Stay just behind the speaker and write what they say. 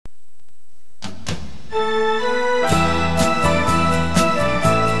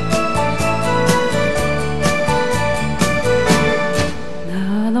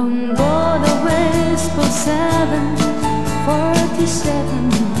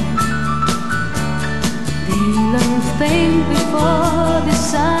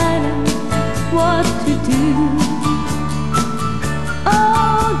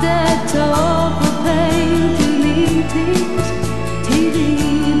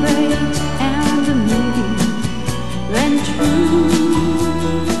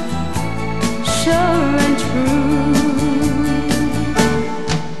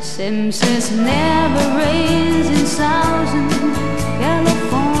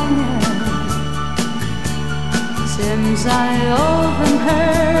'cause I often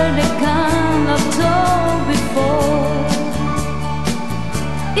heard a kind of talk before.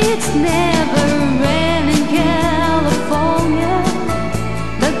 It's never rain in California,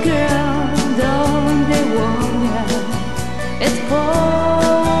 but girl, don't they warn ya, it's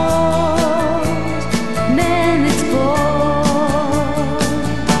pours, man, it's pours.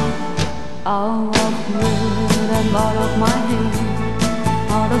 Out of wood, I'm out of my head,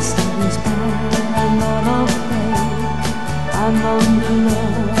 out of something's bad, I'm out of pain. I'm under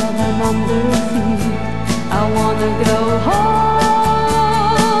love, I'm under fear, I wanna go home.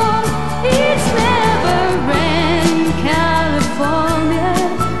 It's never rain in California,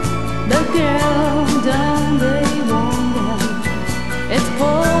 the girl, don't they wonder, it's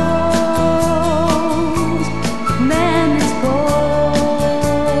pours, man, it's pours.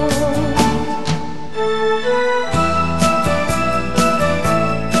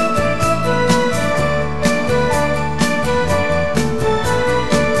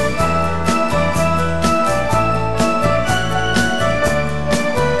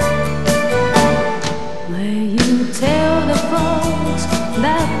 Will you tell the folks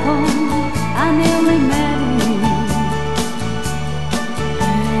back home I nearly met you?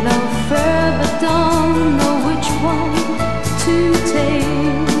 Head offer but don't know which one to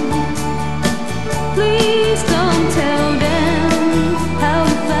take. Please don't tell them how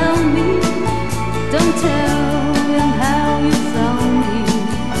you found me. Don't tell them how you found me.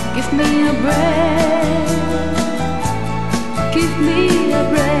 Give me a break, give me a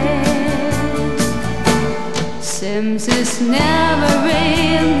break. Seems it's now